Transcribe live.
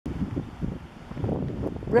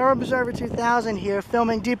Railroad Observer 2000 here,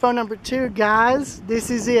 filming depot number 2, guys. This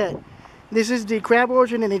is it. This is the Crab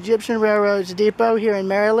Orchard and Egyptian Railroad's depot here in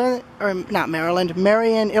Maryland, or not Maryland,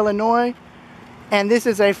 Marion, Illinois. And this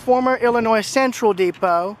is a former Illinois Central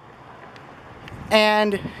depot.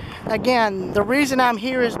 And again, the reason I'm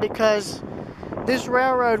here is because this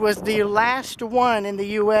railroad was the last one in the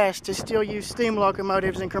U.S. to still use steam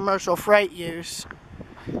locomotives in commercial freight use.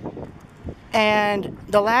 And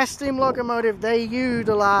the last steam locomotive they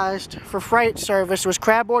utilized for freight service was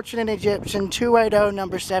Crab Orchard and Egyptian 280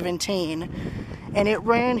 number 17. And it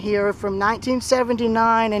ran here from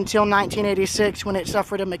 1979 until 1986 when it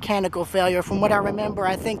suffered a mechanical failure. From what I remember,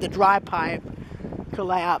 I think the dry pipe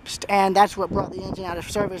collapsed, and that's what brought the engine out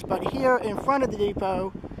of service. But here in front of the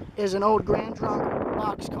depot is an old Grand Trunk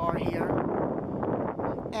boxcar here.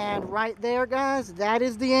 And right there, guys, that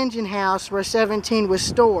is the engine house where 17 was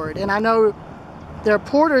stored. And I know their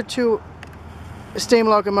Porter 2 steam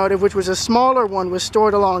locomotive, which was a smaller one, was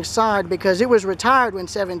stored alongside because it was retired when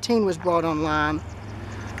 17 was brought online.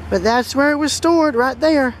 But that's where it was stored, right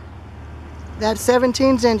there. That's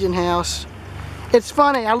 17's engine house. It's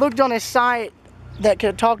funny, I looked on a site that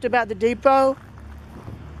talked about the depot,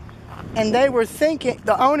 and they were thinking,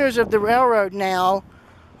 the owners of the railroad now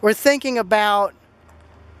were thinking about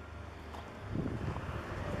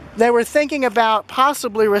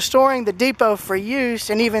possibly restoring the depot for use,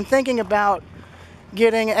 and even thinking about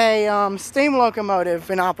getting a steam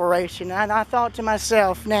locomotive in operation. And I thought to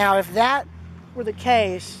myself, now if that were the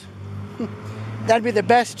case, that'd be the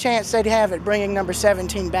best chance they'd have at bringing number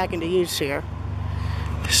 17 back into use here.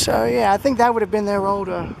 So yeah, I think that would have been their old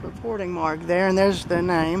reporting mark there, and there's the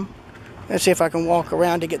name. Let's see if I can walk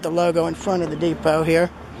around to get the logo in front of the depot here.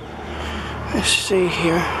 Let's see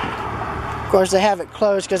here. Of course, they have it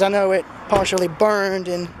closed because I know it partially burned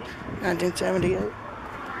in 1978.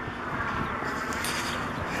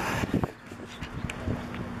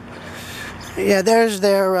 Yeah, there's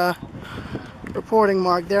their reporting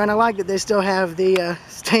mark there, and I like that they still have the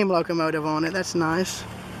steam locomotive on it. That's nice.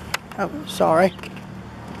 Oh, sorry.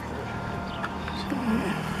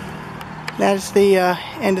 That's the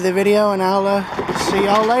end of the video, and I'll see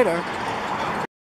y'all later.